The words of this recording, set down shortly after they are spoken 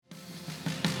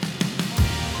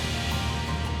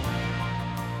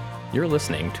You're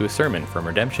listening to a sermon from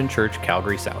Redemption Church,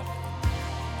 Calgary South.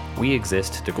 We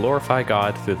exist to glorify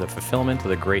God through the fulfillment of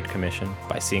the Great Commission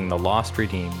by seeing the lost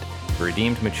redeemed, the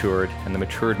redeemed matured, and the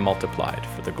matured multiplied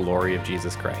for the glory of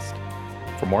Jesus Christ.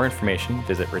 For more information,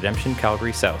 visit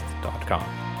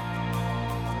redemptioncalgarysouth.com.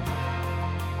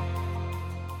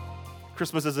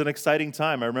 Christmas is an exciting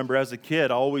time. I remember as a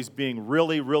kid always being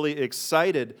really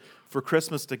excited for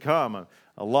Christmas to come.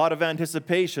 A lot of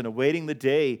anticipation, awaiting the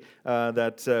day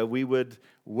that we would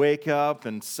wake up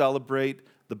and celebrate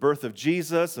the birth of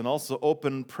Jesus and also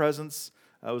open presents.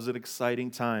 It was an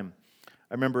exciting time.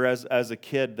 I remember as a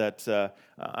kid that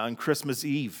on Christmas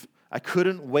Eve, I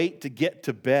couldn't wait to get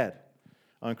to bed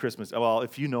on Christmas. Well,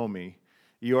 if you know me,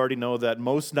 you already know that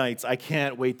most nights I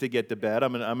can't wait to get to bed.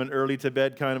 I'm an early to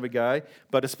bed kind of a guy.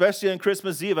 But especially on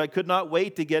Christmas Eve, I could not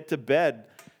wait to get to bed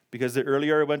because the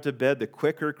earlier I went to bed, the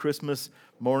quicker Christmas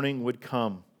morning would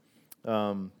come.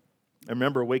 I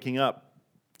remember waking up.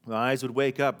 My eyes would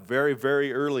wake up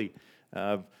very early,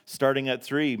 starting at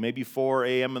 3, maybe 4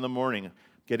 a.m. in the morning,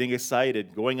 getting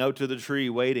excited, going out to the tree,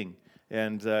 waiting,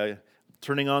 and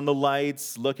turning on the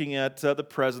lights, looking at the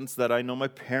presents that I know my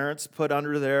parents put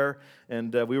under there,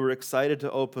 and we were excited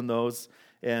to open those,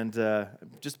 and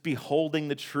just beholding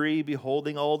the tree,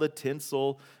 beholding all the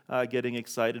tinsel, getting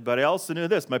excited. But I also knew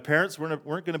this, my parents weren't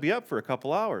going to be up for a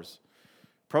couple hours,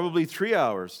 probably 3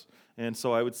 hours, and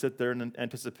so I would sit there in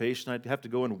anticipation. I'd have to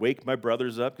go and wake my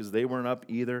brothers up because they weren't up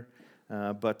either,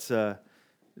 but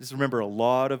just remember a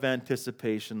lot of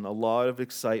anticipation, a lot of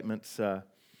excitement. Now,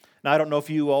 I don't know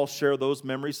if you all share those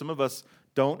memories. Some of us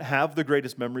don't have the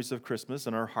greatest memories of Christmas,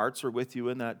 and our hearts are with you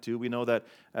in that too. We know that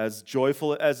as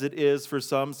joyful as it is for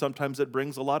some, sometimes it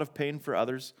brings a lot of pain for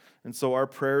others, and so our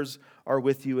prayers are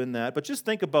with you in that. But just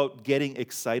think about getting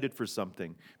excited for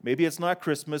something. Maybe it's not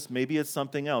Christmas, maybe it's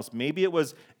something else. Maybe it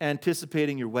was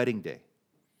anticipating your wedding day.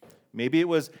 Maybe it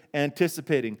was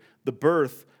anticipating the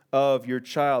birth of your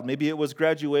child. Maybe it was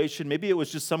graduation. Maybe it was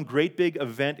just some great big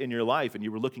event in your life and you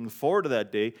were looking forward to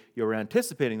that day, you were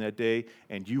anticipating that day,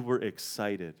 and you were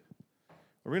excited.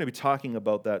 We're going to be talking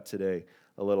about that today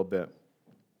a little bit.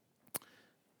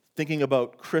 Thinking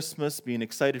about Christmas, being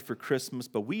excited for Christmas,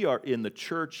 but we are in the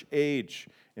church age,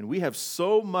 and we have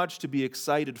so much to be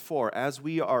excited for as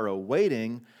we are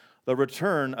awaiting the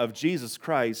return of Jesus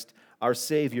Christ, our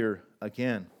Savior,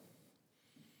 again.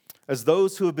 As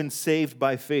those who have been saved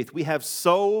by faith, we have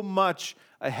so much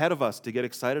ahead of us to get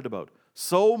excited about,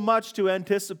 so much to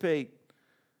anticipate.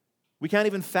 We can't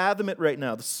even fathom it right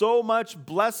now. So much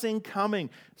blessing coming,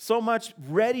 so much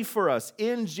ready for us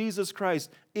in Jesus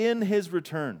Christ, in His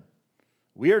return.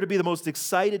 We are to be the most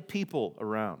excited people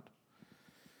around.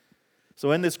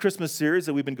 So in this Christmas series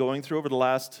that we've been going through over the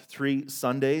last 3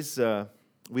 Sundays,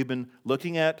 we've been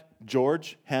looking at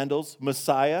George Handel's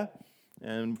Messiah,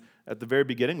 and at the very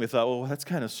beginning, we thought, well, that's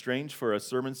kind of strange for a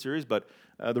sermon series, but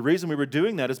the reason we were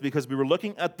doing that is because we were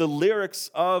looking at the lyrics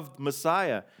of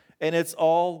Messiah, and it's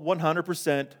all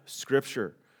 100%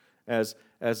 Scripture. As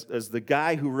the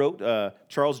guy who wrote,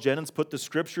 Charles Jennings, put the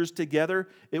Scriptures together,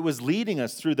 it was leading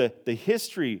us through the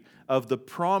history of the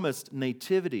promised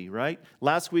nativity, right?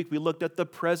 Last week, we looked at the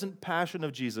present passion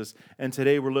of Jesus, and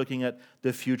today we're looking at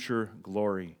the future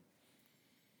glory.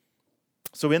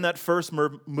 So in that first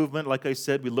movement, like I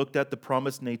said, we looked at the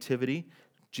promised nativity,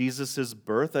 Jesus'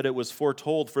 birth, that it was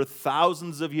foretold for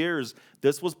thousands of years.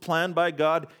 This was planned by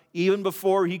God even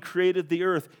before He created the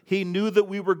earth. He knew that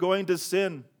we were going to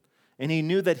sin, and He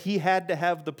knew that He had to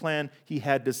have the plan. He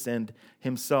had to send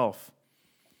Himself.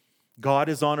 God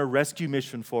is on a rescue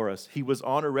mission for us. He was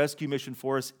on a rescue mission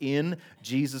for us in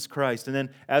Jesus Christ. And then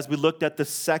as we looked at the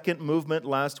second movement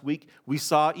last week, we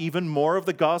saw even more of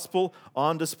the gospel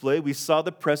on display. We saw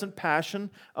the present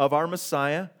passion of our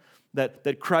Messiah,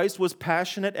 that Christ was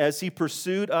passionate as He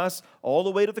pursued us all the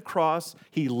way to the cross.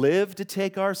 He lived to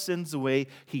take our sins away.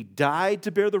 He died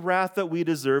to bear the wrath that we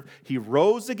deserve. He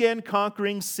rose again,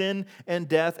 conquering sin and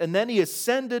death, and then He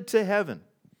ascended to heaven.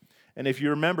 And if you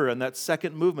remember in that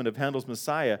second movement of Handel's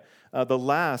Messiah,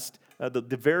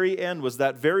 the very end was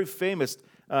that very famous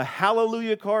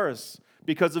Hallelujah chorus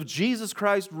because of Jesus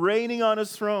Christ reigning on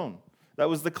His throne. That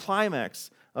was the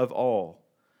climax of all.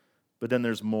 But then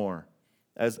there's more.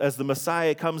 As the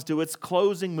Messiah comes to its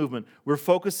closing movement, we're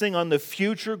focusing on the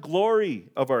future glory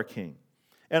of our King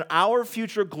and our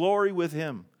future glory with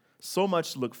Him. So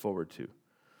much to look forward to.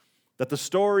 That the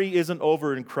story isn't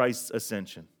over in Christ's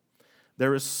ascension.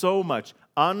 There is so much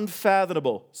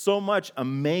unfathomable, so much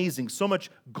amazing, so much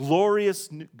glorious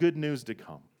good news to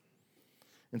come.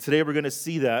 And today we're going to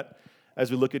see that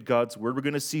as we look at God's Word. We're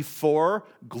going to see 4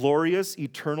 glorious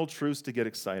eternal truths to get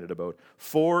excited about.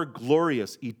 4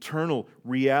 glorious eternal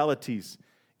realities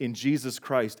in Jesus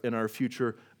Christ and our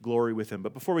future glory with Him.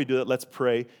 But before we do that, let's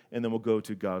pray, and then we'll go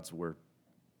to God's Word.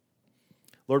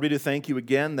 Lord, we do thank You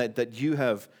again that You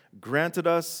have granted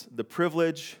us the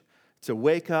privilege to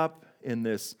wake up in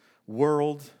this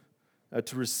world,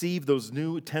 to receive those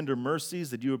new tender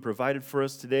mercies that You have provided for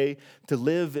us today, to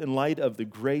live in light of the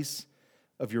grace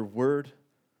of Your Word,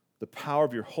 the power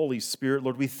of Your Holy Spirit.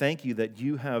 Lord, we thank You that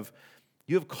You have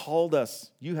called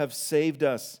us, You have saved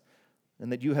us,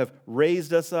 and that You have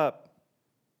raised us up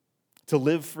to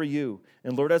live for You.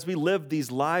 And Lord, as we live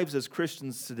these lives as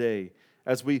Christians today,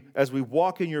 as we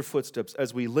walk in Your footsteps,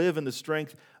 as we live in the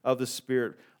strength of the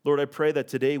Spirit, Lord, I pray that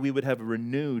today we would have a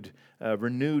renewed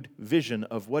vision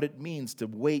of what it means to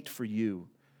wait for You,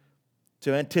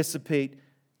 to anticipate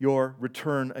Your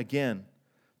return again,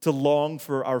 to long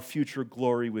for our future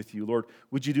glory with You. Lord,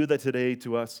 would You do that today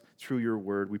to us through Your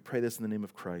Word? We pray this in the name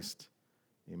of Christ.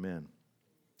 Amen.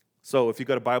 So if you've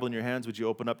got a Bible in your hands, would you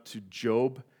open up to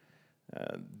Job?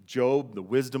 Job, the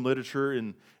wisdom literature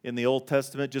in the Old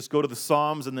Testament. Just go to the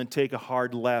Psalms and then take a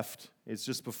hard left. It's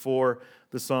just before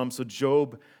the Psalms. So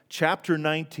Job chapter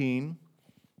 19,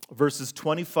 verses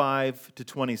 25 to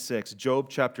 26. Job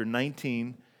chapter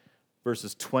 19,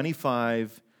 verses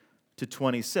 25 to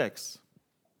 26.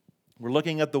 We're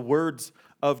looking at the words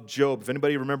of Job. If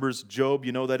anybody remembers Job,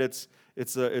 you know that it's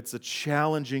a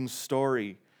challenging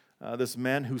story. This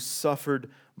man who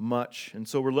suffered much. And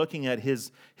so we're looking at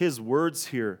his words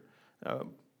here.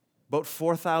 About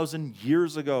 4,000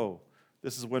 years ago,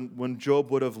 this is when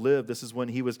Job would have lived. This is when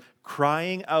he was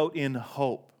crying out in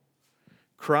hope,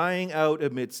 crying out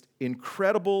amidst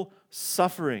incredible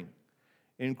suffering.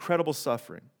 And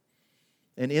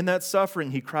in that suffering,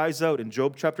 he cries out in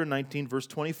Job chapter 19, verse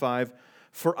 25,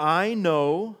 "For I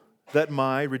know that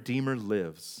my Redeemer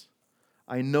lives.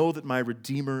 I know that my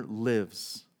Redeemer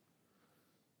lives.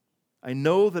 I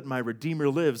know that my Redeemer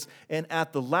lives, and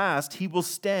at the last He will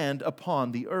stand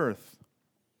upon the earth.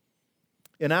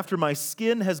 And after my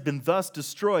skin has been thus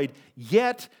destroyed,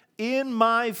 yet in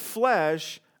my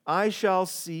flesh I shall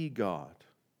see God.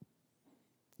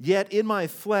 Yet in my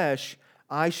flesh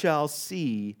I shall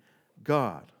see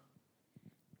God."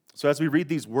 So as we read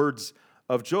these words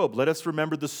of Job, let us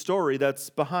remember the story that's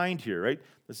behind here, right?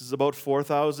 This is about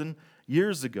 4,000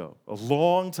 years ago, a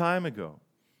long time ago,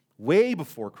 way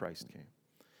before Christ came.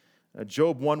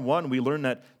 Job 1:1, we learn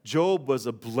that Job was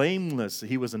a blameless,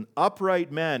 he was an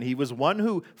upright man. He was one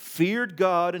who feared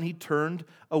God and he turned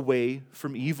away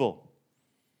from evil.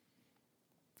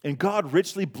 And God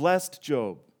richly blessed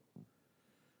Job.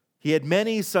 He had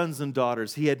many sons and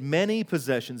daughters. He had many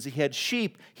possessions. He had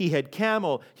sheep. He had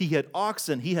camel. He had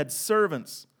oxen. He had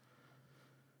servants.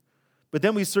 But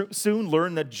then we soon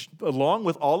learn that along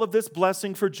with all of this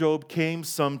blessing for Job came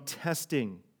some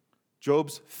testing.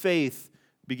 Job's faith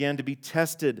began to be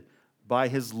tested by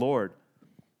his Lord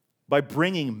by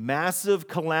bringing massive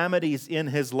calamities in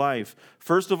his life.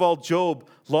 First of all, Job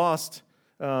lost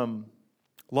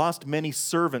many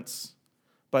servants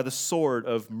by the sword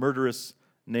of murderous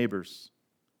neighbors.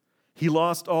 He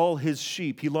lost all his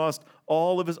sheep. He lost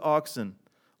all of his oxen,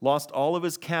 lost all of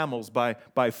his camels by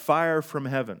fire from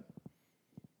heaven.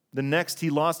 The next, he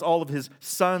lost all of his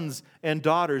sons and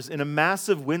daughters in a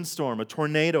massive windstorm, a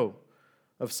tornado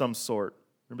of some sort.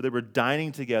 Remember, they were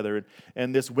dining together,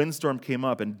 and this windstorm came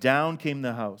up, and down came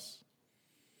the house.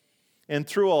 And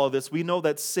through all of this, we know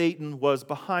that Satan was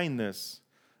behind this.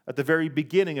 At the very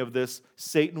beginning of this,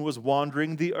 Satan was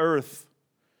wandering the earth,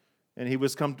 and he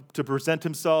was come to present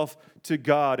himself to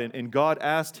God, and God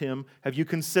asked him, "Have you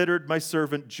considered my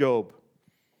servant Job?"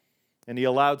 And he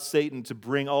allowed Satan to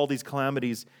bring all these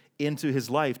calamities into his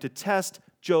life to test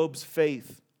Job's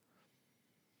faith.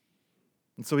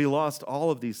 And so he lost all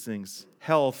of these things.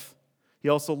 Health. He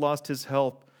also lost his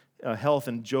health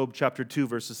in Job chapter 2,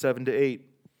 verses 7 to 8.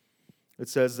 It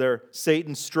says there,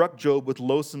 "Satan struck Job with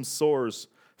loathsome sores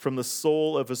from the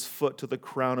sole of his foot to the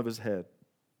crown of his head.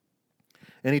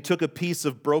 And he took a piece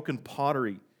of broken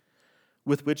pottery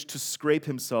with which to scrape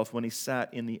himself when he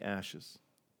sat in the ashes."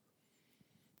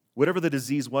 Whatever the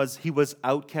disease was, he was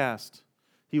outcast.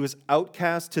 He was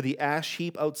outcast to the ash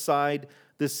heap outside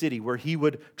the city, where he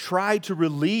would try to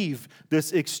relieve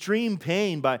this extreme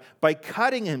pain by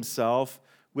cutting himself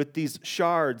with these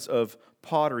shards of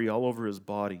pottery all over his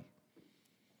body.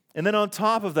 And then on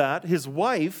top of that, his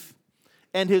wife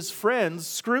and his friends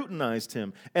scrutinized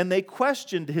him, and they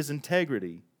questioned his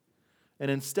integrity.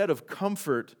 And instead of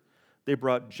comfort, they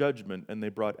brought judgment and they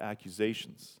brought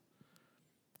accusations.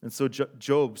 And so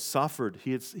Job suffered.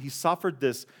 He suffered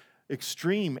this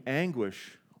extreme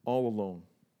anguish all alone.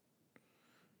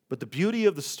 But the beauty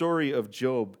of the story of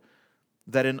Job,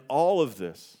 that in all of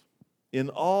this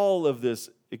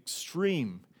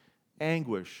extreme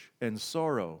anguish and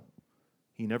sorrow,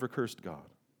 he never cursed God.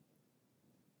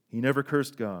 He never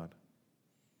cursed God.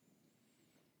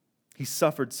 He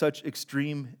suffered such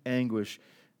extreme anguish.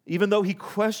 Even though he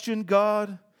questioned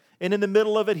God, and in the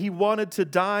middle of it he wanted to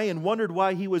die and wondered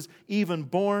why he was even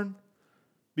born,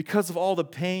 because of all the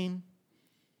pain,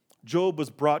 Job was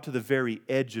brought to the very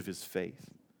edge of his faith.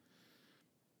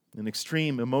 In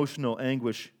extreme emotional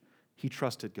anguish, he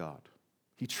trusted God.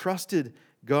 He trusted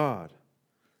God.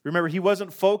 Remember, he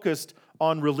wasn't focused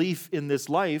on relief in this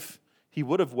life. He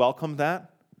would have welcomed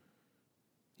that.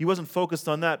 He wasn't focused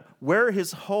on that. Where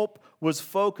his hope was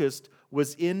focused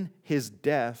was in his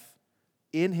death,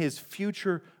 in his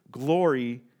future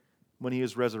glory when he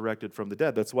is resurrected from the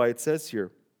dead. That's why it says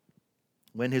here,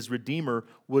 when his Redeemer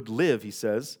would live, he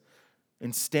says,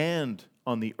 and stand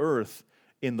on the earth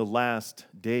in the last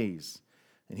days.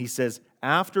 And he says,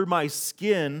 after my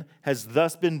skin has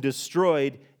thus been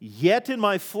destroyed, yet in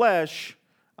my flesh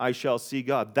I shall see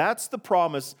God. That's the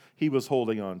promise he was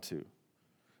holding on to.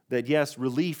 That yes,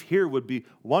 relief here would be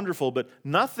wonderful, but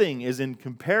nothing is in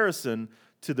comparison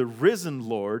to the risen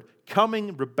Lord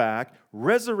coming back,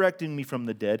 resurrecting me from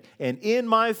the dead, and in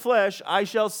my flesh I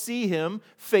shall see him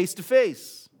face to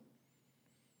face.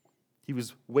 He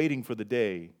was waiting for the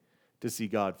day to see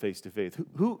God face to face.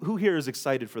 Who here is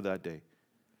excited for that day?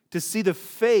 To see the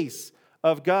face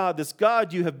of God, this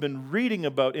God you have been reading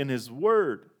about in his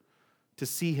word, to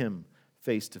see him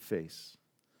face to face.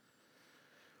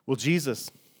 Well,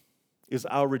 Jesus is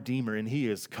our Redeemer, and he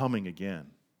is coming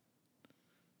again.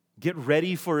 Get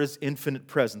ready for his infinite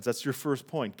presence. That's your first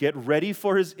point. Get ready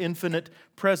for his infinite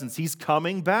presence. He's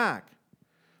coming back.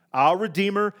 Our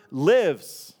Redeemer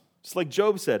lives. Just like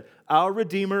Job said, our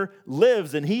Redeemer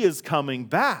lives, and he is coming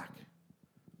back.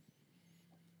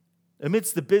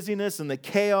 Amidst the busyness and the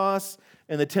chaos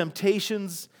and the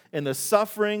temptations and the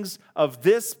sufferings of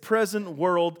this present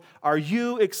world, are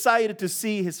you excited to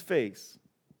see his face?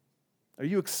 Are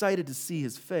you excited to see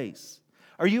his face?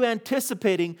 Are you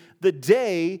anticipating the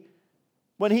day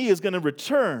when he is going to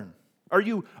return? Are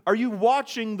you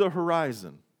watching the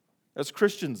horizon? As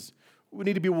Christians, we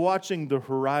need to be watching the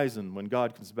horizon when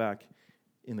God comes back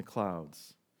in the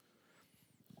clouds.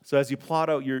 So as you plot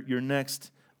out your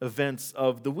next events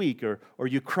of the week, or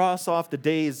you cross off the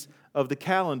days of the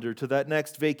calendar to that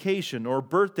next vacation or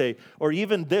birthday, or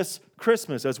even this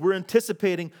Christmas, as we're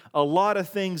anticipating a lot of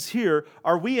things here,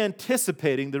 are we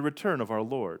anticipating the return of our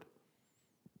Lord?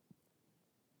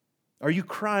 Are you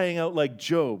crying out like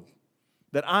Job,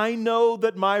 that I know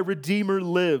that my Redeemer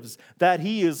lives, that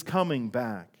he is coming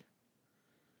back,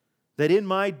 that in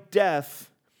my death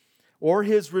or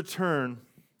his return,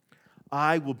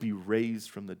 I will be raised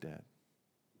from the dead?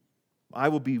 I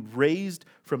will be raised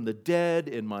from the dead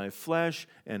in my flesh,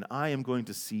 and I am going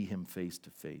to see him face to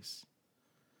face.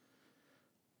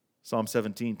 Psalm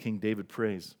 17, King David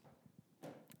prays.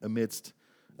 Amidst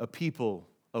a people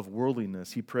of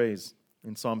worldliness, he prays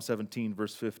in Psalm 17,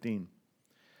 verse 15.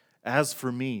 As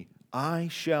for me, I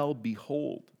shall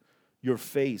behold your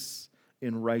face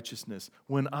in righteousness.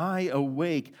 When I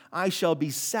awake, I shall be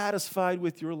satisfied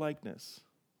with your likeness.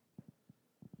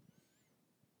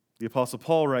 The Apostle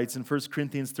Paul writes in 1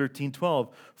 Corinthians 13:12,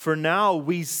 for now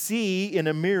we see in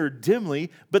a mirror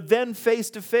dimly, but then face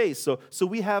to face. So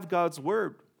we have God's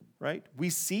word, right?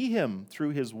 We see him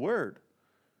through his word.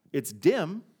 It's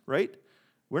dim, right?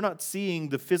 We're not seeing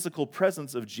the physical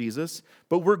presence of Jesus,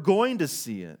 but we're going to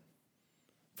see it.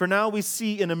 For now we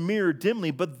see in a mirror dimly,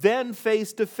 but then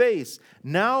face to face.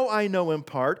 Now I know in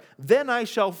part, then I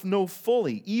shall know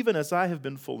fully, even as I have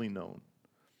been fully known.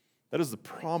 That is the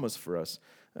promise for us.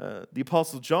 The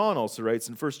Apostle John also writes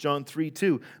in 1 John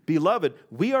 3:2, beloved,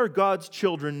 we are God's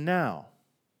children now.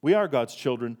 We are God's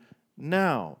children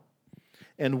now.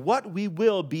 And what we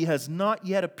will be has not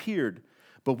yet appeared.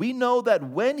 But we know that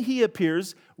when he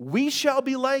appears, we shall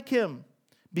be like him,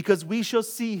 because we shall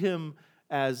see him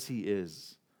as he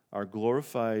is. Our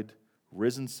glorified,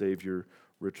 risen Savior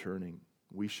returning.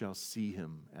 We shall see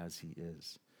him as he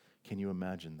is. Can you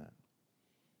imagine that?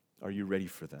 Are you ready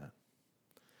for that?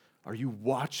 Are you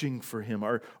watching for him?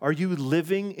 Are you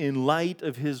living in light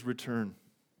of his return?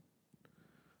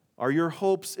 Are your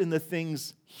hopes in the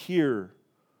things here,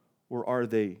 or are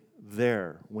they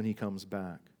there when he comes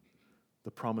back? The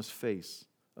promised face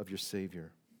of your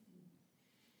Savior.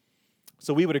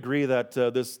 So we would agree that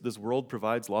this world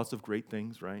provides lots of great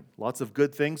things, right? Lots of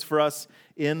good things for us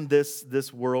in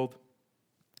this world.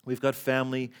 We've got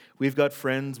family, we've got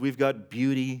friends, we've got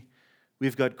beauty,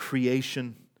 We've got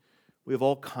creation. We have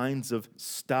all kinds of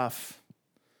stuff.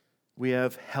 We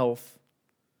have health,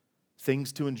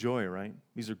 things to enjoy, right?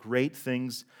 These are great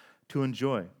things to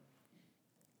enjoy.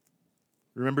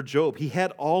 Remember Job. He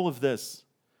had all of this.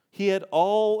 He had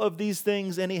all of these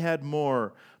things and he had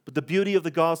more. But the beauty of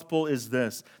the gospel is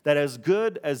this, that as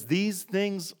good as these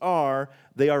things are,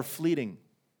 they are fleeting.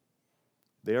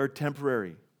 They are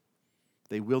temporary.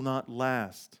 They will not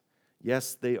last.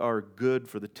 Yes, they are good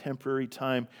for the temporary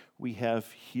time we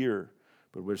have here,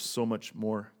 but there's so much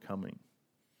more coming.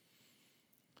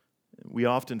 We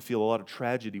often feel a lot of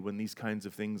tragedy when these kinds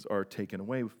of things are taken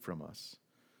away from us.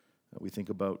 We think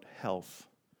about health.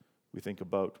 We think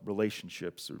about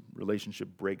relationships or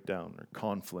relationship breakdown or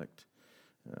conflict.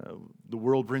 The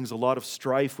world brings a lot of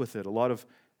strife with it, a lot of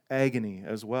agony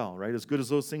as well, right? As good as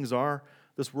those things are,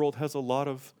 this world has a lot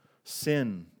of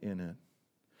sin in it.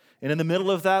 And in the middle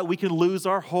of that, we can lose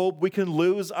our hope. We can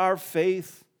lose our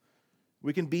faith.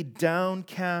 We can be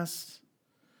downcast.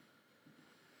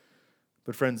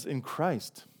 But friends, in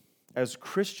Christ, as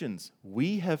Christians,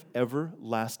 we have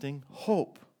everlasting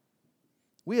hope.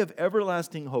 We have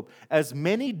everlasting hope. As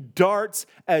many darts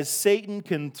as Satan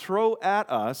can throw at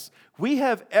us, we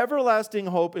have everlasting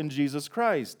hope in Jesus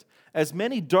Christ. As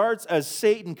many darts as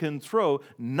Satan can throw,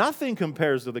 nothing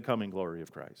compares to the coming glory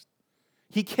of Christ.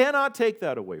 He cannot take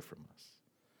that away from us.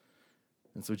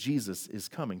 And so Jesus is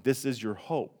coming. This is your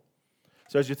hope.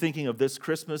 So as you're thinking of this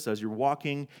Christmas, as you're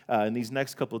walking in these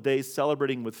next couple of days,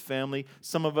 celebrating with family,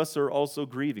 some of us are also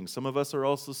grieving. Some of us are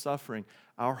also suffering.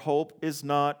 Our hope is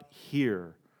not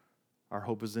here. Our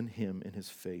hope is in Him, in His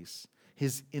face,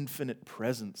 His infinite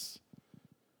presence.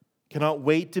 Cannot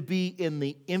wait to be in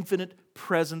the infinite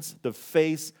presence, the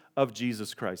face of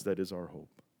Jesus Christ. That is our hope.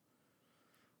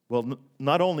 Well,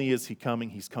 not only is He coming,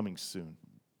 He's coming soon.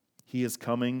 He is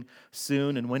coming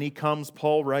soon, and when He comes,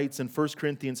 Paul writes in 1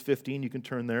 Corinthians 15, you can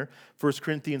turn there, 1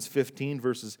 Corinthians 15,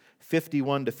 verses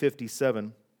 51 to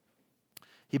 57,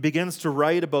 he begins to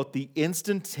write about the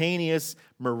instantaneous,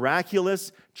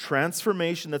 miraculous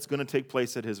transformation that's going to take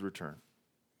place at His return.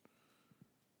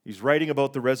 He's writing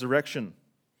about the resurrection,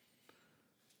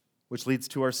 which leads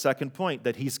to our second point,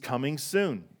 that He's coming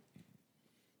soon.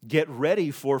 Get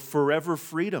ready for forever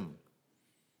freedom.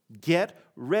 Get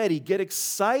ready, get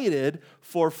excited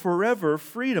for forever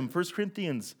freedom. 1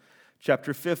 Corinthians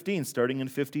chapter 15, starting in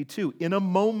 52. In a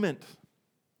moment,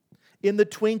 in the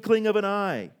twinkling of an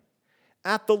eye,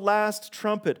 at the last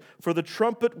trumpet, for the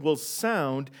trumpet will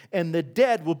sound, and the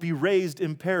dead will be raised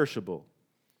imperishable,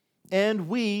 and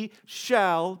we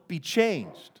shall be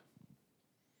changed.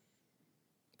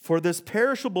 For this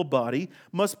perishable body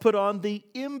must put on the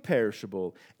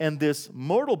imperishable, and this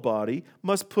mortal body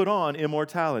must put on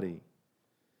immortality.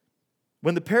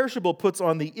 When the perishable puts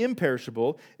on the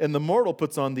imperishable, and the mortal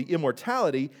puts on the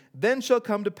immortality, then shall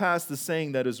come to pass the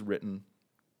saying that is written,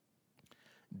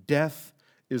 death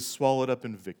is swallowed up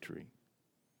in victory.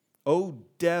 O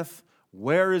death,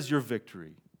 where is your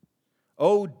victory?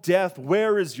 O death,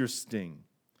 where is your sting?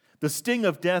 The sting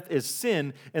of death is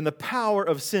sin, and the power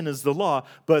of sin is the law.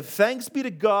 But thanks be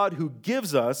to God who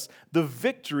gives us the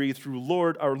victory through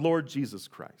our Lord Jesus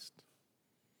Christ.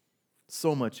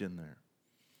 So much in there.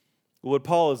 What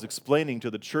Paul is explaining to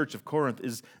the church of Corinth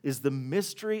is the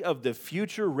mystery of the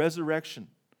future resurrection.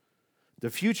 The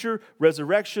future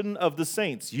resurrection of the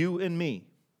saints, you and me,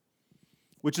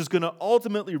 which is going to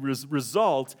ultimately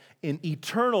result in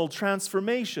eternal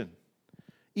transformation.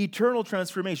 Eternal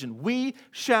transformation. We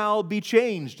shall be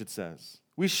changed, it says.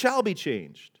 We shall be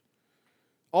changed.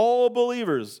 All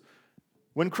believers,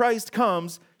 when Christ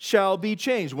comes, shall be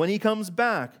changed. When He comes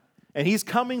back, and He's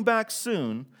coming back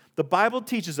soon, the Bible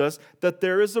teaches us that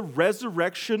there is a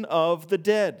resurrection of the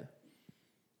dead.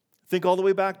 Think all the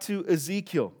way back to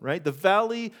Ezekiel, right? The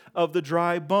valley of the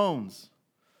dry bones.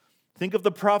 Think of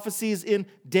the prophecies in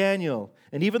Daniel,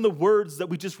 and even the words that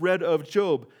we just read of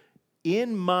Job.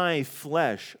 In my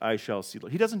flesh I shall see the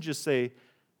Lord. He doesn't just say,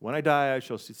 when I die I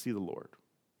shall see the Lord.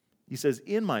 He says,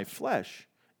 in my flesh,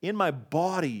 in my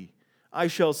body, I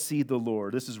shall see the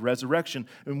Lord. This is resurrection,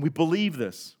 and we believe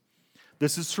this.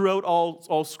 This is throughout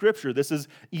all Scripture. This is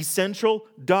essential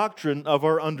doctrine of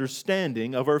our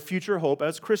understanding of our future hope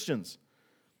as Christians.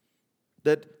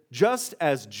 That just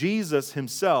as Jesus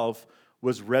Himself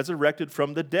was resurrected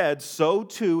from the dead, so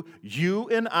too you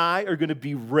and I are going to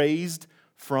be raised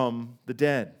from the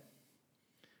dead.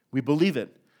 We believe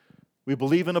it. We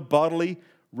believe in a bodily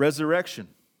resurrection.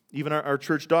 Even our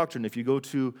church doctrine, if you go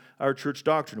to our church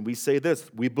doctrine, we say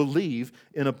this: we believe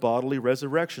in a bodily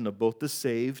resurrection of both the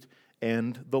saved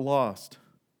and the lost.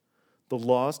 The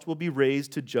lost will be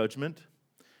raised to judgment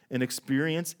and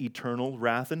experience eternal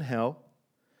wrath in hell.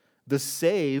 The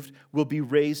saved will be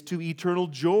raised to eternal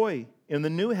joy in the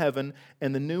new heaven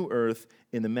and the new earth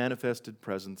in the manifested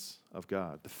presence of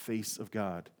God, the face of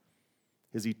God,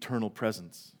 His eternal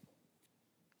presence.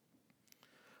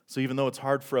 So even though it's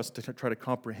hard for us to try to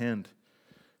comprehend,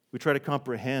 we try to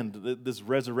comprehend this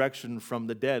resurrection from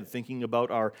the dead, thinking about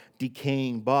our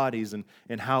decaying bodies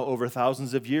and how over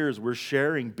thousands of years we're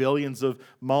sharing billions of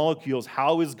molecules.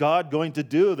 How is God going to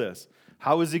do this?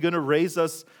 How is He going to raise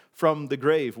us from the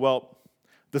grave? Well,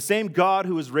 the same God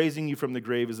who is raising you from the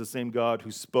grave is the same God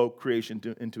who spoke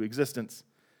creation into existence.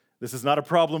 This is not a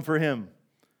problem for Him.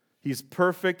 He's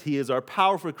perfect. He is our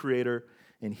powerful creator,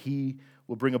 and He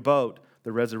will bring about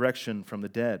the resurrection from the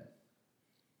dead.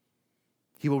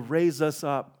 He will raise us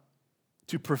up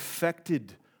to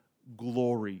perfected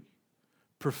glory,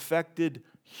 perfected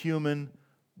human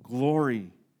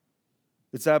glory.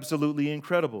 It's absolutely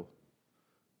incredible.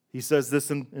 He says this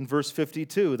in verse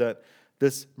 52, that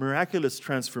this miraculous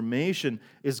transformation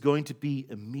is going to be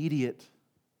immediate.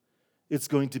 It's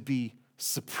going to be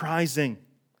surprising.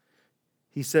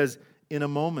 He says, in a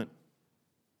moment,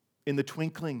 in the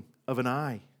twinkling of an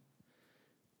eye.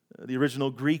 The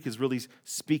original Greek is really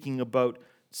speaking about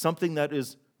something that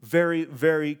is very,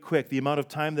 very quick. The amount of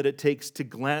time that it takes to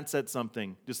glance at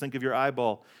something. Just think of your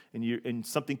eyeball and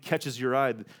something catches your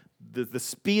eye. The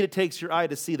speed it takes your eye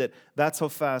to see that's how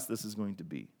fast this is going to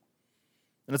be.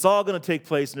 And it's all going to take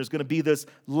place, and there's going to be this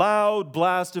loud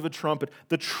blast of a trumpet.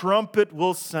 The trumpet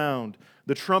will sound.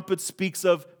 The trumpet speaks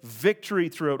of victory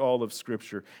throughout all of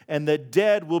Scripture. And the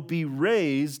dead will be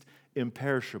raised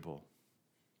imperishable.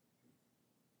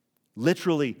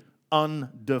 Literally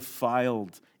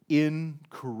undefiled,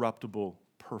 incorruptible,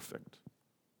 perfect.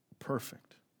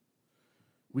 Perfect.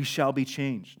 We shall be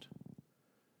changed.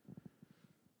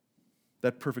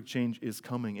 That perfect change is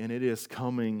coming, and it is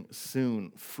coming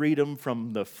soon. Freedom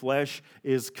from the flesh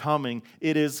is coming.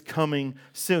 It is coming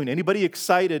soon. Anybody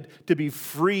excited to be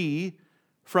free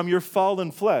from your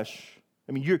fallen flesh?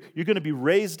 I mean, you're going to be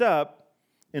raised up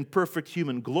in perfect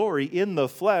human glory in the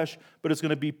flesh, but it's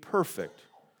going to be perfect.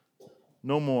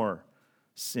 No more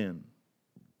sin.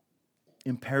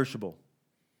 Imperishable.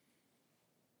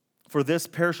 For this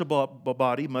perishable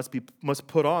body must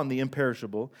put on the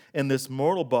imperishable, and this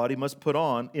mortal body must put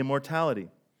on immortality.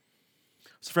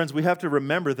 So friends, we have to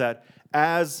remember that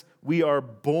as we are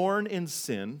born in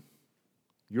sin,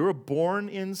 you're born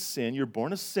in sin, you're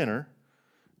born a sinner,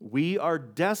 we are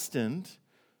destined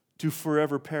to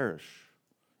forever perish.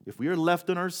 If we are left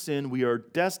in our sin, we are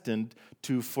destined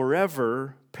to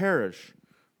forever perish.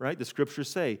 Right? The Scriptures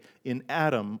say, in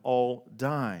Adam all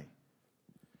die.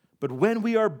 But when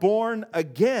we are born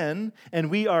again and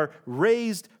we are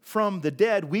raised from the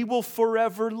dead, we will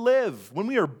forever live. When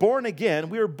we are born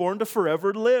again, we are born to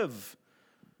forever live.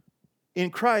 In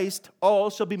Christ,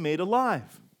 all shall be made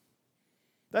alive.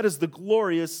 That is the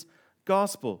glorious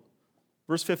gospel.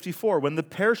 Verse 54, when the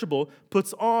perishable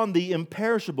puts on the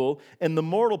imperishable and the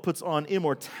mortal puts on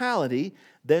immortality,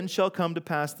 then shall come to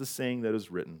pass the saying that is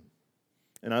written.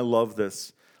 And I love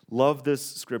this. Love this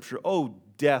scripture. Oh,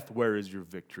 death, where is your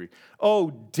victory?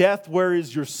 Oh, death, where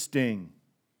is your sting?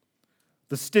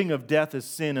 The sting of death is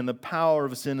sin, and the power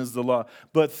of sin is the law.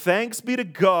 But thanks be to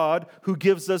God who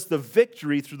gives us the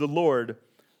victory through the Lord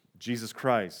Jesus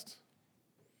Christ.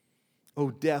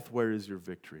 Oh, death, where is your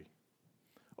victory?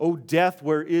 Oh, death,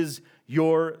 where is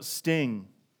your sting?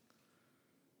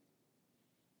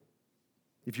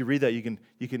 If you read that, you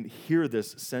can hear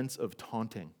this sense of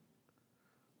taunting.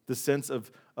 The sense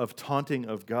of taunting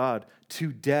of God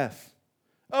to death.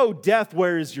 Oh, death,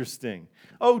 where is your sting?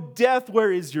 Oh, death,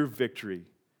 where is your victory?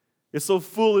 It's so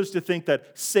foolish to think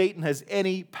that Satan has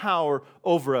any power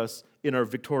over us in our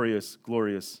victorious,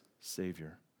 glorious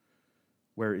Savior.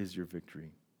 Where is your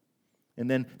victory?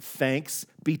 And then thanks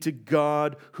be to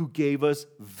God who gave us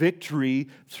victory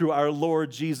through our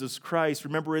Lord Jesus Christ.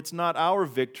 Remember, it's not our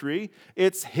victory,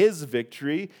 it's His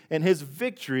victory, and His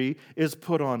victory is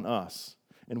put on us.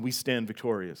 And we stand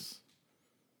victorious.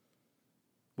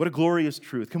 What a glorious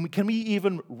truth. Can we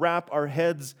even wrap our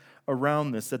heads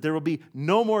around this? That there will be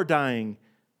no more dying,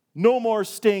 no more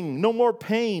sting, no more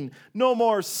pain, no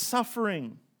more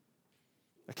suffering.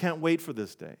 I can't wait for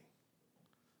this day.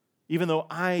 Even though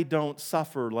I don't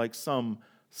suffer like some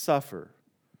suffer.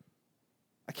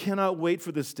 I cannot wait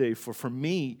for this day for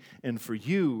me and for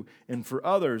you and for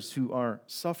others who are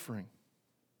suffering.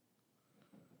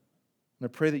 And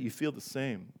I pray that you feel the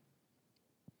same.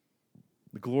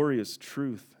 The glorious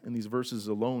truth in these verses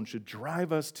alone should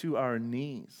drive us to our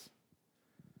knees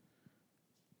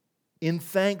in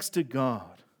thanks to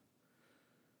God,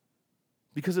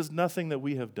 because it's nothing that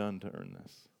we have done to earn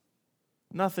this.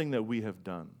 Nothing that we have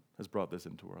done has brought this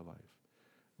into our life.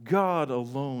 God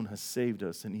alone has saved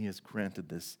us, and he has granted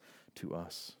this to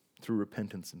us through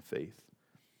repentance and faith.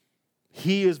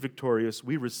 He is victorious.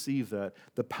 We receive that.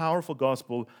 The powerful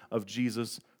gospel of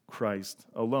Jesus Christ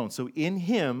alone. So in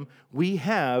him, we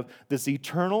have this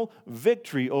eternal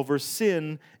victory over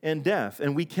sin and death.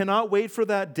 And we cannot wait for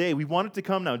that day. We want it to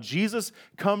come now. Jesus,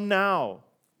 come now.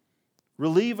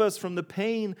 Relieve us from the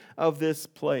pain of this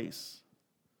place.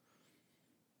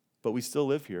 But we still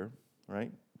live here,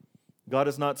 right? God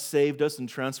has not saved us and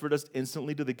transferred us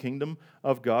instantly to the kingdom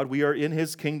of God. We are in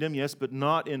his kingdom, yes, but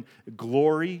not in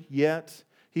glory yet.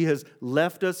 He has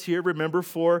left us here, remember,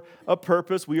 for a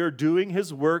purpose. We are doing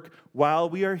his work while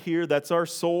we are here. That's our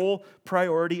sole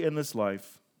priority in this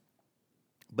life.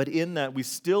 But in that, we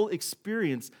still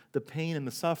experience the pain and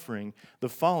the suffering, the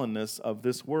fallenness of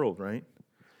this world, right?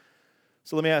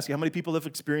 So let me ask you, how many people have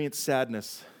experienced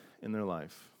sadness in their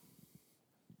life?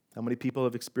 How many people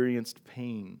have experienced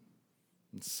pain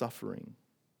and suffering,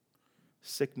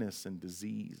 sickness and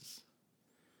disease,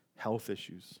 health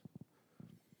issues?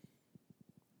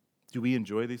 Do we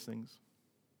enjoy these things?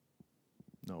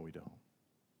 No, we don't.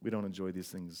 We don't enjoy these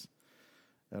things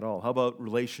at all. How about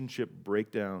relationship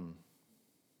breakdown?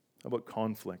 How about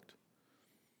conflict,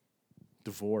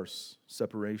 divorce,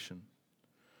 separation?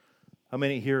 How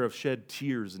many here have shed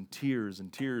tears and tears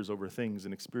and tears over things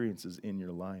and experiences in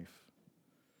your life?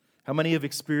 How many have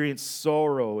experienced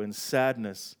sorrow and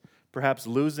sadness, perhaps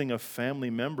losing a family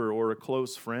member or a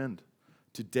close friend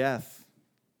to death?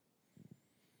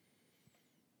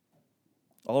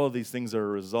 All of these things are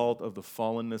a result of the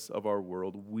fallenness of our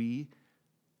world. We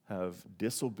have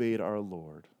disobeyed our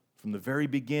Lord. From the very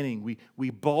beginning, we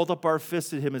balled up our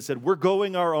fists at him and said, we're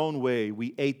going our own way.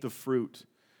 We ate the fruit.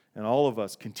 And all of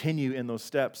us continue in those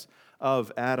steps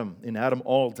of Adam. In Adam,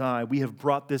 all die. We have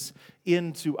brought this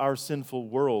into our sinful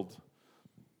world,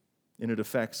 and it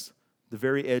affects the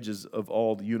very edges of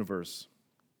all the universe.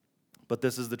 But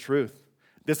this is the truth.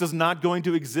 This is not going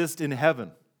to exist in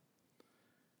heaven.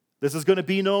 This is going to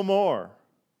be no more.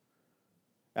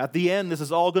 At the end, this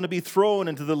is all going to be thrown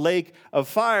into the lake of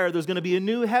fire. There's going to be a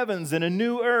new heavens and a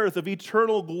new earth of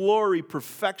eternal glory,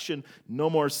 perfection, no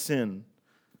more sin.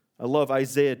 I love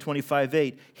Isaiah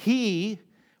 25:8. He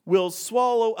will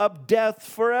swallow up death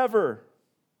forever.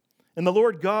 And the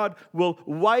Lord God will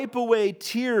wipe away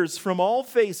tears from all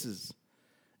faces,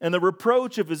 and the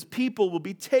reproach of his people will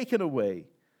be taken away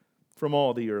from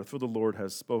all the earth, for the Lord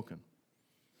has spoken.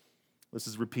 This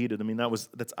is repeated.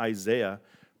 That's Isaiah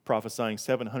prophesying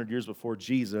 700 years before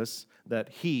Jesus that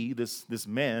he, this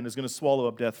man, is going to swallow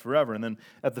up death forever. And then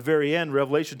at the very end,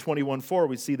 Revelation 21:4,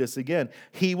 we see this again.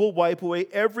 He will wipe away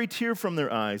every tear from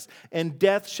their eyes, and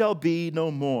death shall be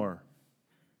no more.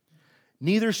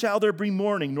 Neither shall there be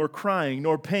mourning, nor crying,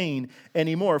 nor pain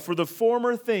anymore, for the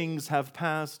former things have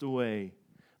passed away.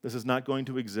 This is not going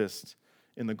to exist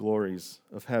in the glories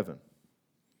of heaven.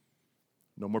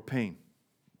 No more pain.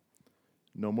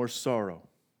 No more sorrow.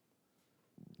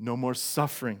 No more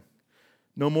suffering.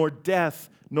 No more death.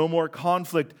 No more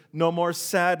conflict. No more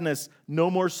sadness. No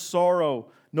more sorrow.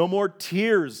 No more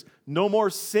tears. No more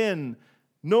sin.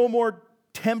 No more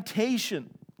temptation.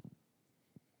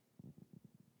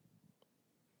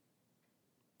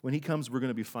 When he comes, we're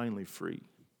going to be finally free.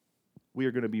 We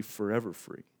are going to be forever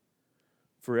free.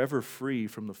 Forever free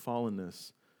from the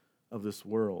fallenness of this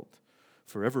world.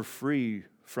 Forever free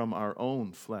from our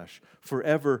own flesh.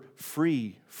 Forever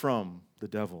free from the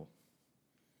devil.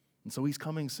 And so he's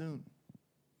coming soon.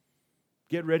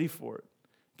 Get ready for it.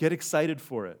 Get excited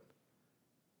for it.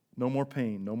 No more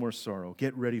pain, no more sorrow.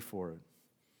 Get ready for it.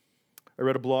 I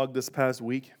read a blog this past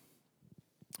week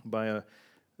by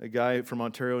a guy from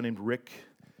Ontario named Rick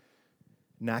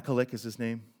Nakalik is his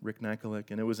name, Rick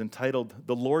Nakalik, and it was entitled,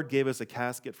 "The Lord Gave Us a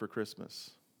Casket for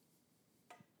Christmas."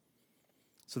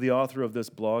 So the author of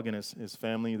this blog and his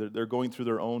family, they're going through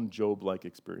their own Job-like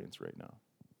experience right now.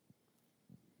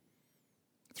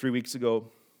 3 weeks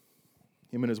ago,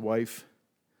 him and his wife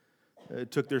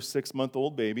took their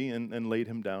 6-month-old baby and laid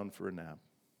him down for a nap.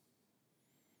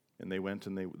 And they went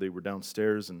and they were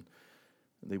downstairs and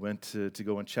they went to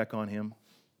go and check on him,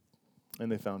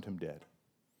 and they found him dead.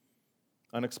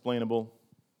 Unexplainable,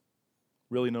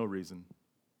 really no reason.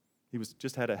 He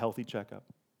just had a healthy checkup,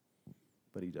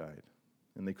 but he died,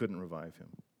 and they couldn't revive him.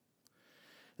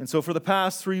 And so for the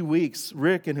past 3 weeks,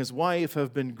 Rick and his wife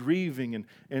have been grieving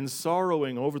and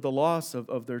sorrowing over the loss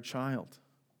of their child.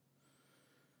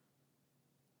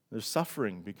 They're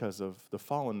suffering because of the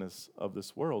fallenness of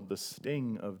this world. The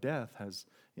sting of death has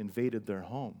invaded their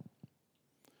home.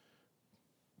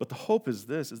 But the hope is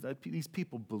this, is that these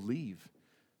people believe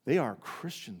They are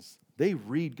Christians. They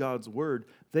read God's word.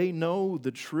 They know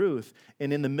the truth.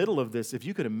 And in the middle of this, if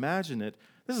you could imagine it,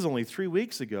 this is only 3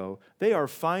 weeks ago, they are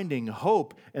finding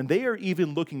hope, and they are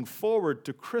even looking forward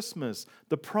to Christmas,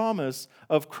 the promise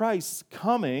of Christ's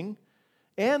coming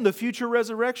and the future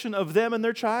resurrection of them and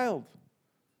their child.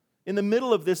 In the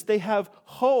middle of this, they have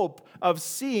hope of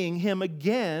seeing him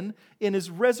again in his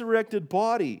resurrected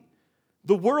body.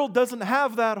 The world doesn't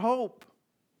have that hope.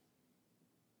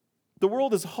 The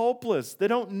world is hopeless. They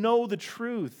don't know the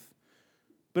truth.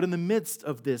 But in the midst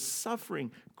of this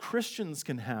suffering, Christians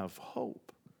can have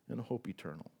hope, and hope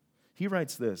eternal. He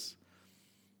writes this.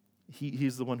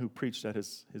 He's the one who preached at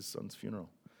his son's funeral.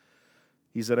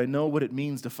 He said, I know what it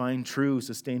means to find true,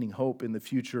 sustaining hope in the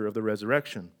future of the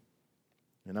resurrection.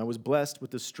 And I was blessed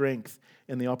with the strength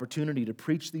and the opportunity to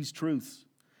preach these truths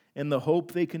and the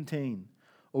hope they contain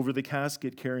over the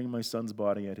casket carrying my son's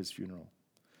body at his funeral.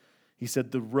 He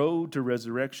said, the road to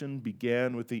resurrection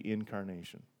began with the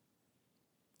incarnation.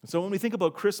 And so when we think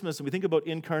about Christmas and we think about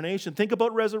incarnation, think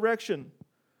about resurrection.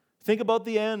 Think about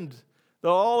the end. That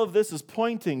all of this is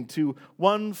pointing to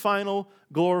one final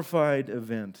glorified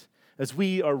event as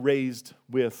we are raised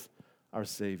with our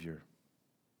Savior.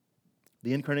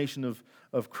 The incarnation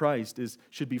of Christ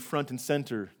should be front and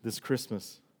center this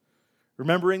Christmas.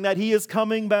 Remembering that He is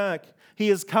coming back. He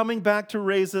is coming back to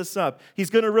raise us up. He's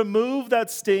going to remove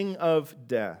that sting of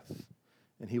death.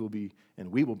 And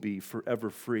we will be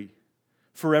forever free.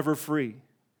 Forever free.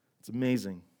 It's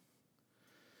amazing.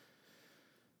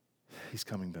 He's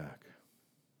coming back.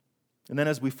 And then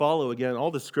as we follow, again,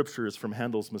 all the scripture is from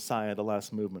Handel's Messiah, the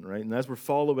last movement, right? And as we're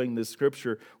following this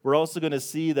scripture, we're also going to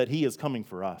see that He is coming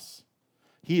for us.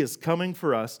 He is coming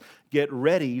for us. Get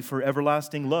ready for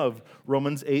everlasting love.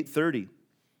 Romans 8:30.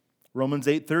 Romans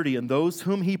 8:30. And those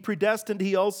whom He predestined,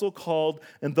 He also called.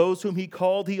 And those whom He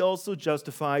called, He also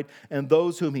justified. And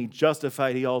those whom He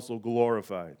justified, He also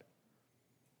glorified.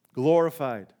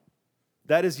 Glorified.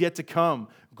 That is yet to come.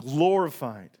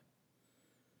 Glorified.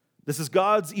 This is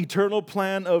God's eternal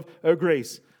plan of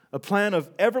grace, a plan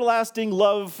of everlasting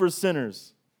love for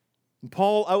sinners. And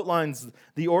Paul outlines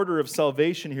the order of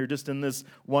salvation here just in this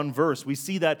one verse. We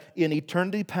see that in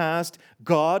eternity past,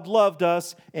 God loved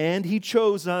us and He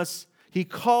chose us. He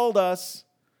called us.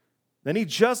 Then He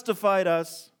justified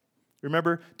us.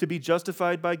 Remember, to be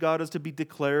justified by God is to be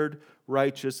declared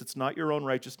righteous. It's not your own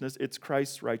righteousness. It's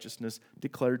Christ's righteousness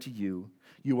declared to you.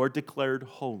 You are declared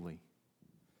holy.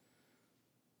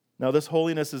 Now, this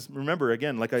holiness is, remember,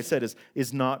 again, like I said,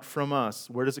 is not from us.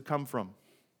 Where does it come from?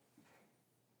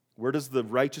 Where does the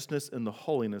righteousness and the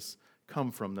holiness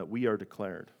come from that we are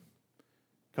declared?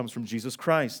 It comes from Jesus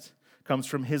Christ. It comes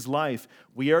from His life.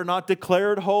 We are not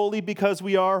declared holy because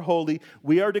we are holy.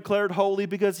 We are declared holy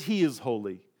because He is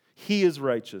holy. He is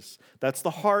righteous. That's the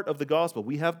heart of the gospel.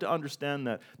 We have to understand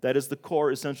that. That is the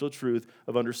core essential truth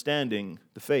of understanding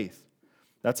the faith.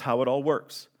 That's how it all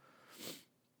works.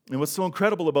 And what's so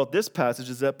incredible about this passage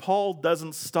is that Paul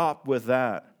doesn't stop with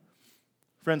that.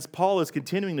 Friends, Paul is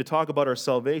continuing to talk about our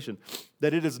salvation,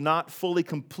 that it is not fully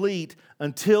complete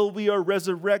until we are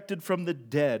resurrected from the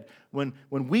dead, when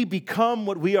we become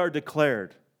what we are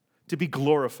declared, to be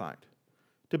glorified.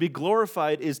 To be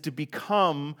glorified is to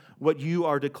become what you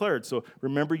are declared. So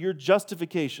remember your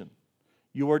justification.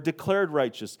 You are declared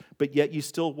righteous, but yet you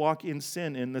still walk in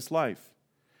sin in this life.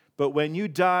 But when you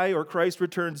die or Christ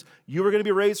returns, you are going to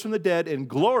be raised from the dead and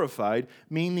glorified,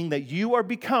 meaning that you are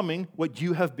becoming what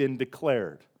you have been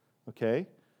declared. Okay?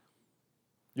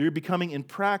 You're becoming in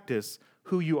practice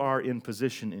who you are in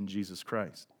position in Jesus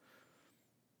Christ.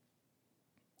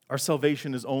 Our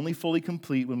salvation is only fully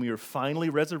complete when we are finally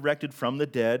resurrected from the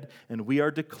dead and we are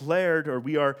declared or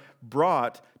we are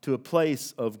brought to a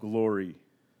place of glory.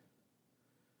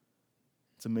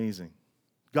 It's amazing.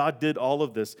 God did all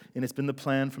of this, and it's been the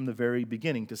plan from the very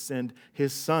beginning to send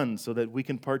His Son so that we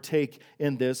can partake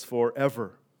in this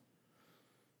forever.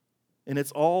 And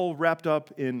it's all wrapped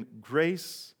up in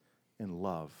grace and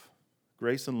love.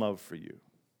 Grace and love for you.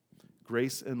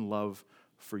 Grace and love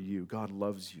for you. God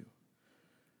loves you.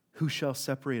 Who shall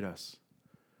separate us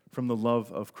from the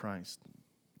love of Christ?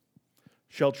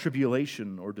 Shall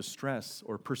tribulation or distress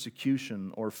or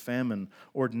persecution or famine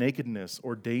or nakedness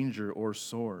or danger or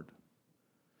sword?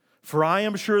 For I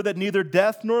am sure that neither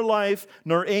death nor life,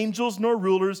 nor angels nor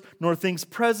rulers, nor things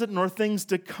present nor things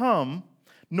to come,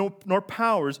 nor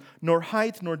powers, nor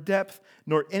height, nor depth,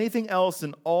 nor anything else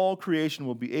in all creation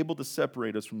will be able to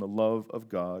separate us from the love of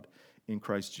God in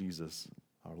Christ Jesus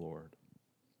our Lord.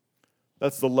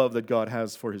 That's the love that God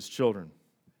has for His children.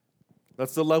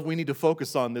 That's the love we need to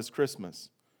focus on this Christmas.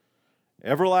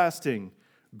 Everlasting,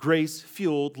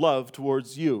 grace-fueled love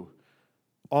towards you.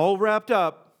 all wrapped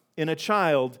up in a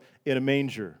child in a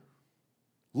manger.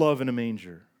 Love in a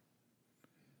manger.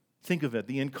 Think of it,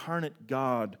 the incarnate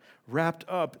God wrapped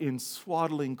up in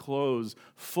swaddling clothes,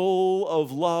 full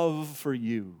of love for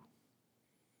you.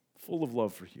 Full of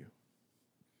love for you.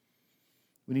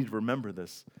 We need to remember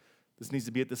this. This needs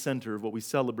to be at the center of what we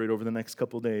celebrate over the next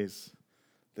couple days.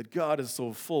 That God is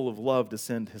so full of love to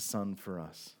send His Son for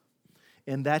us.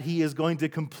 And that He is going to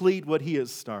complete what He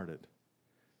has started.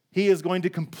 He is going to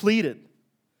complete it.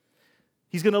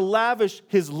 He's going to lavish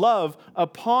His love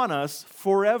upon us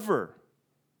forever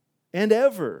and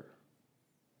ever.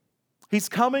 He's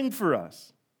coming for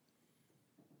us.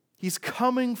 He's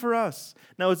coming for us.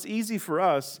 Now, it's easy for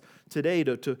us today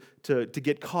to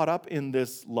get caught up in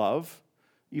this love,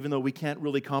 even though we can't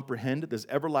really comprehend this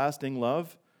everlasting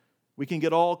love. We can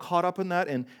get all caught up in that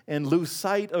and lose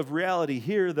sight of reality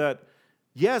here that,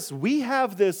 yes, we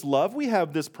have this love, we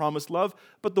have this promised love,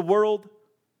 but the world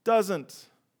doesn't.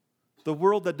 The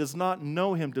world that does not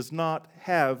know Him does not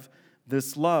have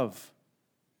this love.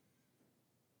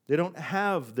 They don't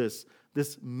have this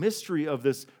mystery of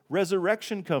this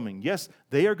resurrection coming. Yes,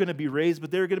 they are going to be raised, but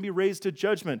they're going to be raised to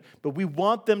judgment. But we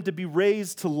want them to be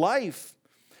raised to life,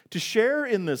 to share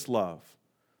in this love.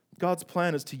 God's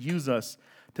plan is to use us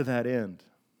to that end.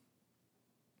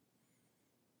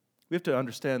 We have to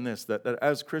understand this, that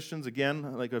as Christians,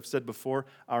 again, like I've said before,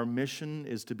 our mission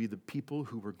is to be the people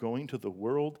who are going to the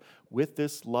world with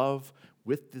this love,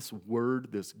 with this word,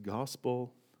 this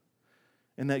gospel,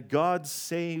 and that God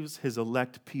saves His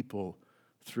elect people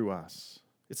through us.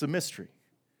 It's a mystery.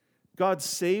 God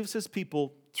saves His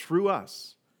people through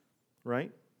us,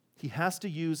 right? He has to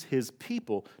use His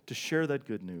people to share that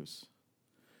good news.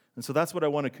 And so that's what I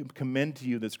want to commend to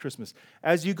you this Christmas.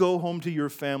 As you go home to your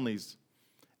families,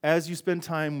 as you spend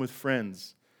time with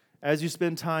friends, as you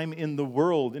spend time in the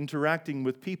world interacting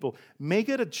with people, make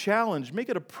it a challenge, make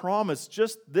it a promise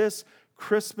just this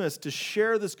Christmas to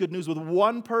share this good news with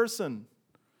one person.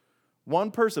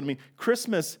 One person. I mean,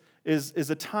 Christmas is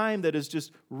a time that is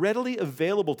just readily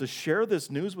available to share this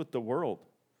news with the world.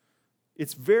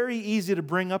 It's very easy to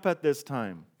bring up at this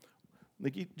time.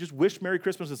 Like, you just wish Merry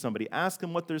Christmas to somebody. Ask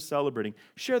them what they're celebrating.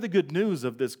 Share the good news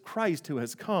of this Christ who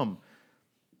has come.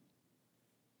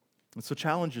 And so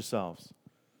challenge yourselves.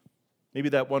 Maybe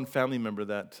that one family member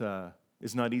that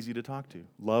is not easy to talk to.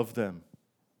 Love them.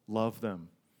 Love them.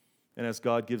 And as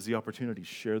God gives the opportunity,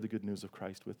 share the good news of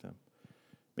Christ with them.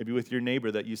 Maybe with your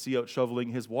neighbor that you see out shoveling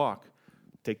his walk.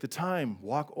 Take the time.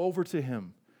 Walk over to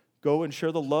him. Go and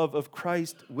share the love of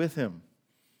Christ with him.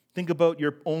 Think about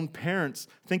your own parents.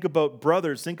 Think about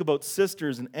brothers. Think about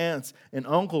sisters and aunts and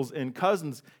uncles and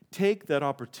cousins. Take that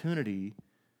opportunity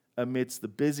amidst the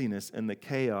busyness and the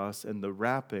chaos and the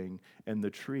wrapping and the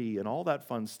tree and all that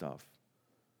fun stuff.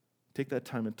 Take that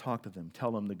time and talk to them.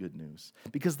 Tell them the good news.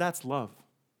 Because that's love.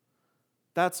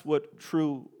 That's what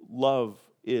true love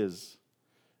is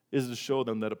to show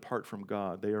them that apart from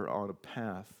God, they are on a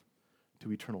path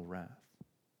to eternal wrath.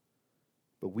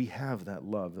 But we have that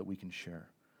love that we can share.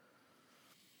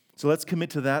 So let's commit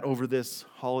to that over this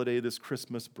holiday, this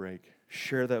Christmas break.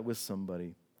 Share that with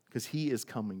somebody because He is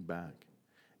coming back.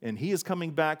 And He is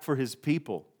coming back for His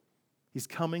people. He's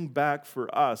coming back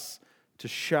for us to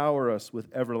shower us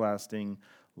with everlasting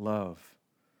love.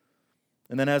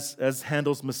 And then as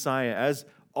Handel's Messiah, as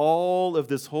all of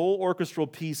this whole orchestral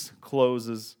piece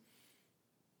closes,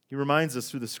 he reminds us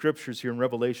through the scriptures here in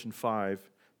Revelation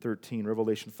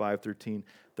 5:13,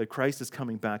 that Christ is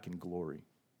coming back in glory.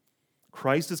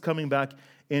 Christ is coming back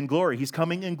in glory. He's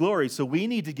coming in glory. So we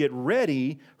need to get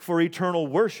ready for eternal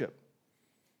worship.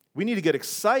 We need to get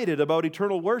excited about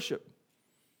eternal worship.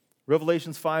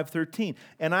 Revelations 5:13.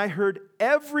 And I heard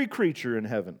every creature in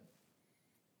heaven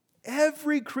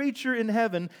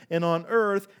and on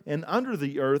earth and under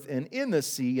the earth and in the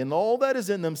sea and all that is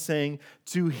in them saying,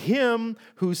 to Him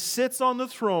who sits on the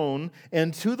throne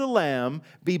and to the Lamb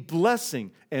be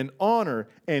blessing and honor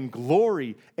and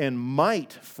glory and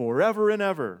might forever and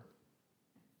ever.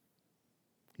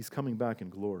 He's coming back in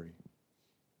glory.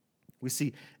 We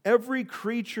see every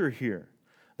creature here.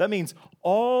 That means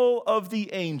all of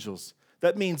the angels.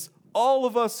 That means all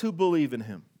of us who believe in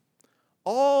Him.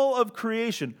 All of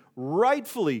creation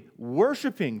rightfully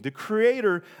worshiping the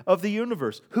Creator of the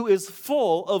universe, who is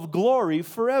full of glory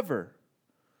forever.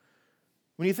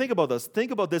 When you think about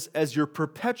this as your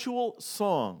perpetual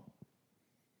song.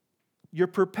 Your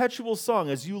perpetual song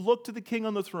as you look to the King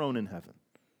on the throne in heaven.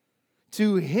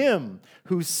 To Him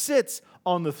who sits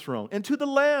on the throne and to the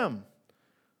Lamb,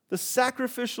 the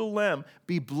sacrificial Lamb,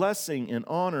 be blessing and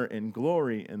honor and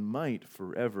glory and might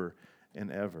forever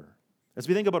and ever. As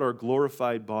we think about our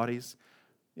glorified bodies,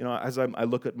 as I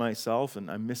look at myself and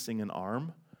I'm missing an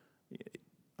arm,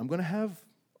 I'm going to have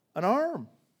an arm.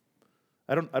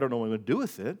 I don't know what I'm going to do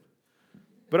with it,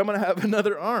 but I'm going to have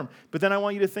another arm. But then I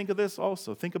want you to think of this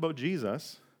also. Think about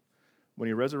Jesus when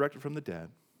he resurrected from the dead.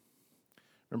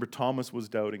 Remember, Thomas was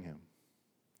doubting him.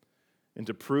 And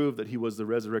to prove that he was the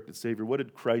resurrected Savior, what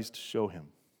did Christ show him?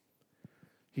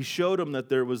 He showed him that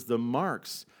there was the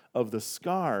marks of the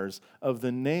scars of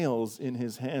the nails in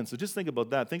his hands. So just think about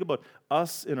that. Think about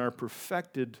us in our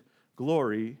perfected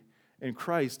glory, and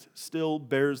Christ still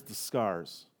bears the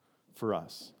scars for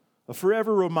us. A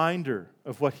forever reminder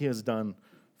of what he has done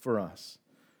for us.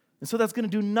 And so that's going to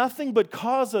do nothing but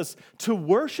cause us to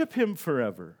worship him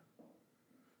forever.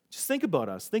 Just think about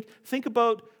us. Think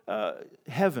about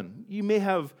heaven. You may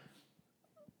have,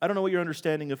 I don't know what your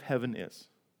understanding of heaven is,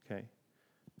 okay?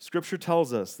 Scripture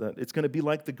tells us that it's going to be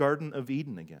like the Garden of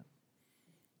Eden again,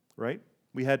 right?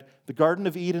 We had the Garden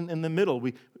of Eden in the middle.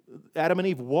 Adam and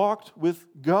Eve walked with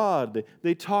God.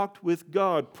 They talked with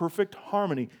God, perfect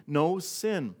harmony, no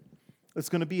sin. It's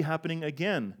going to be happening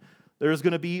again. There's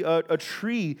going to be a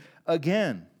tree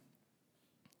again.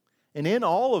 And in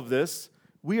all of this,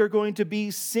 we are going to be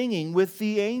singing with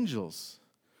the angels,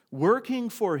 working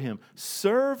for him,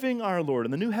 serving our Lord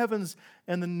in the new heavens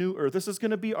and the new earth. This is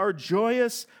going to be our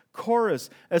joyous chorus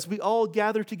as we all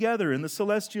gather together in the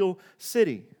celestial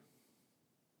city.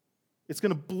 It's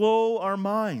going to blow our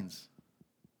minds.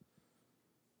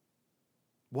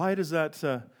 Why is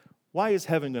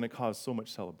heaven going to cause so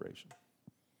much celebration?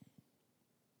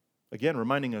 Again,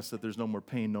 reminding us that there's no more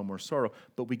pain, no more sorrow,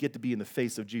 but we get to be in the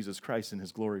face of Jesus Christ in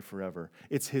his glory forever.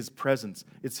 It's his presence.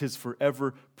 It's his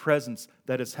forever presence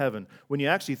that is heaven. When you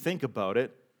actually think about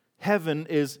it, heaven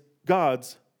is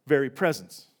God's very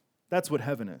presence. That's what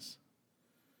heaven is.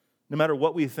 No matter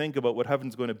what we think about what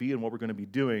heaven's going to be and what we're going to be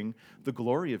doing, the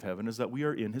glory of heaven is that we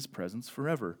are in his presence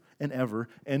forever and ever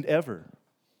and ever.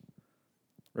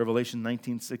 Revelation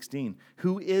 19:16.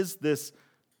 Who is this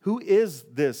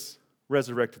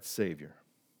resurrected Savior?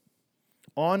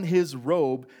 On his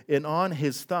robe and on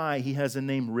his thigh, he has a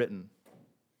name written: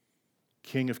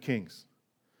 King of Kings,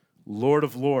 Lord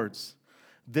of Lords.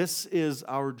 This is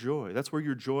our joy. That's where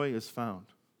your joy is found,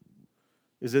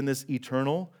 is in this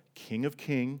eternal King of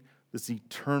Kings, this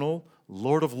eternal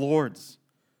Lord of Lords.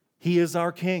 He is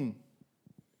our King.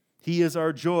 He is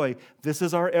our joy. This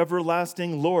is our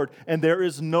everlasting Lord. And there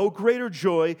is no greater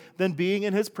joy than being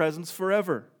in his presence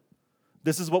forever.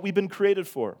 This is what we've been created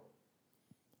for.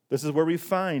 This is where we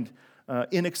find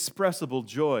inexpressible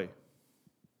joy.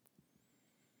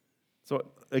 So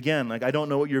again, I don't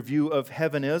know what your view of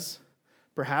heaven is.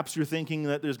 Perhaps you're thinking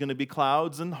that there's going to be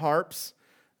clouds and harps.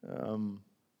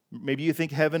 Maybe you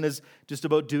think heaven is just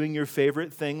about doing your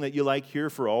favorite thing that you like here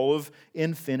for all of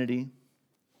infinity.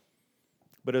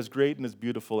 But as great and as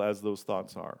beautiful as those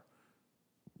thoughts are,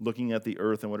 looking at the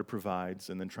earth and what it provides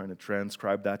and then trying to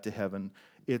transcribe that to heaven,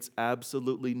 it's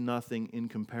absolutely nothing in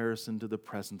comparison to the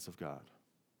presence of God.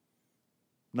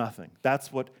 Nothing.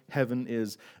 That's what heaven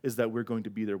is that we're going to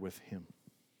be there with him,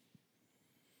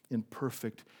 in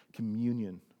perfect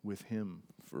communion with him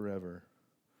forever,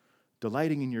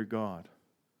 delighting in your God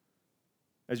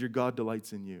as your God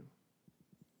delights in you.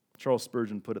 Charles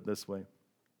Spurgeon put it this way.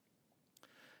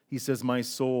 He says, "My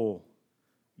soul,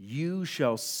 you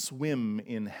shall swim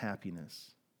in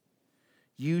happiness.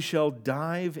 You shall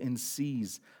dive in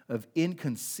seas of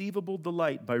inconceivable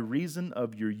delight by reason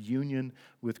of your union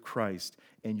with Christ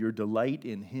and your delight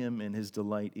in him and his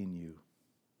delight in you.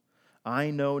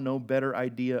 I know no better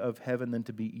idea of heaven than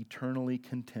to be eternally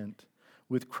content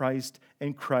with Christ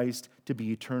and Christ to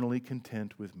be eternally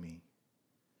content with me."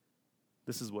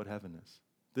 This is what heaven is.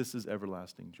 This is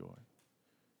everlasting joy.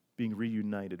 Being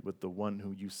reunited with the one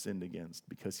who you sinned against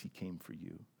because he came for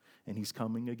you. And he's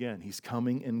coming again. He's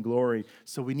coming in glory.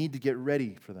 So we need to get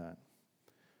ready for that.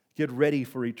 Get ready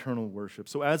for eternal worship.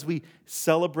 So as we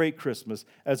celebrate Christmas,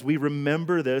 as we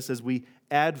remember this, as we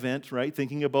Advent, right,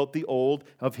 thinking about the old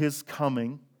of his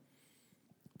coming,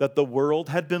 that the world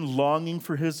had been longing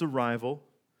for his arrival,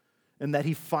 and that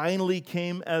he finally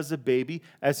came as a baby,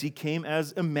 as he came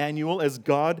as Emmanuel, as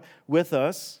God with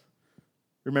us.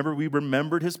 Remember, we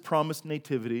remembered his promised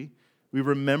nativity. We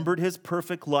remembered his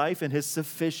perfect life and his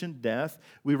sufficient death.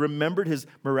 We remembered his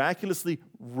miraculously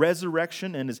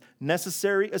resurrection and his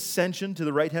necessary ascension to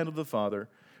the right hand of the Father.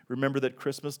 Remember that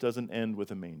Christmas doesn't end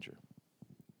with a manger.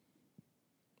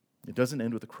 It doesn't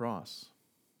end with a cross.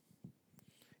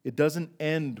 It doesn't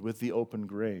end with the open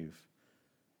grave.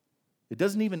 It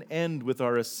doesn't even end with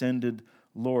our ascended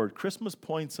Lord. Christmas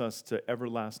points us to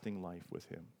everlasting life with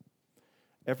him.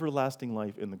 Everlasting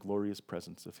life in the glorious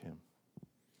presence of him.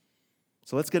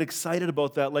 So let's get excited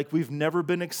about that like we've never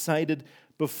been excited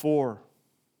before.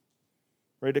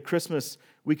 Right? At Christmas,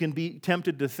 we can be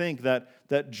tempted to think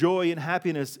that joy and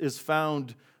happiness is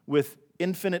found with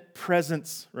infinite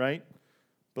presence, right?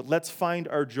 But let's find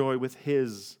our joy with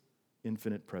His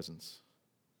infinite presence.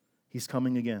 He's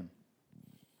coming again.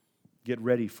 Get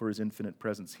ready for His infinite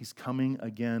presence. He's coming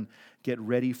again. Get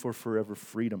ready for forever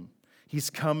freedom. He's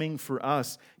coming for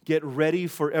us. Get ready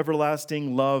for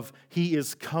everlasting love. He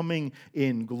is coming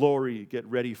in glory. Get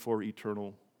ready for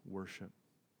eternal worship.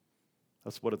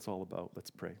 That's what it's all about. Let's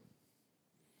pray.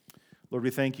 Lord, we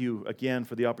thank you again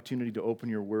for the opportunity to open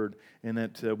your word, and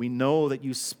that we know that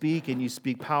you speak, and you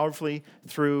speak powerfully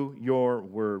through your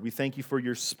word. We thank you for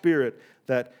your Spirit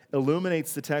that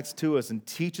illuminates the text to us and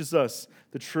teaches us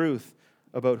the truth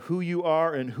about who you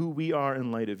are and who we are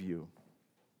in light of you.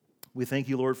 We thank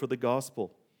you, Lord, for the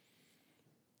gospel.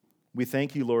 We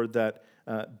thank you, Lord, that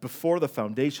before the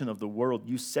foundation of the world,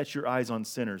 you set your eyes on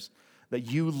sinners, that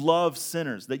you love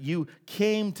sinners, that you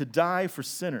came to die for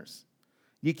sinners.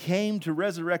 You came to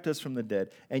resurrect us from the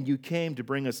dead, and you came to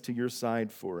bring us to your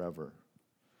side forever.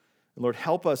 Lord,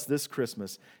 help us this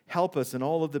Christmas. Help us in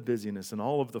all of the busyness and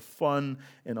all of the fun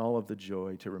and all of the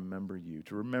joy to remember you,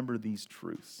 to remember these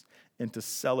truths, and to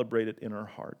celebrate it in our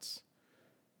hearts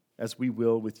as we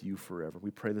will with you forever.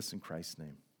 We pray this in Christ's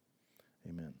name.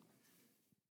 Amen.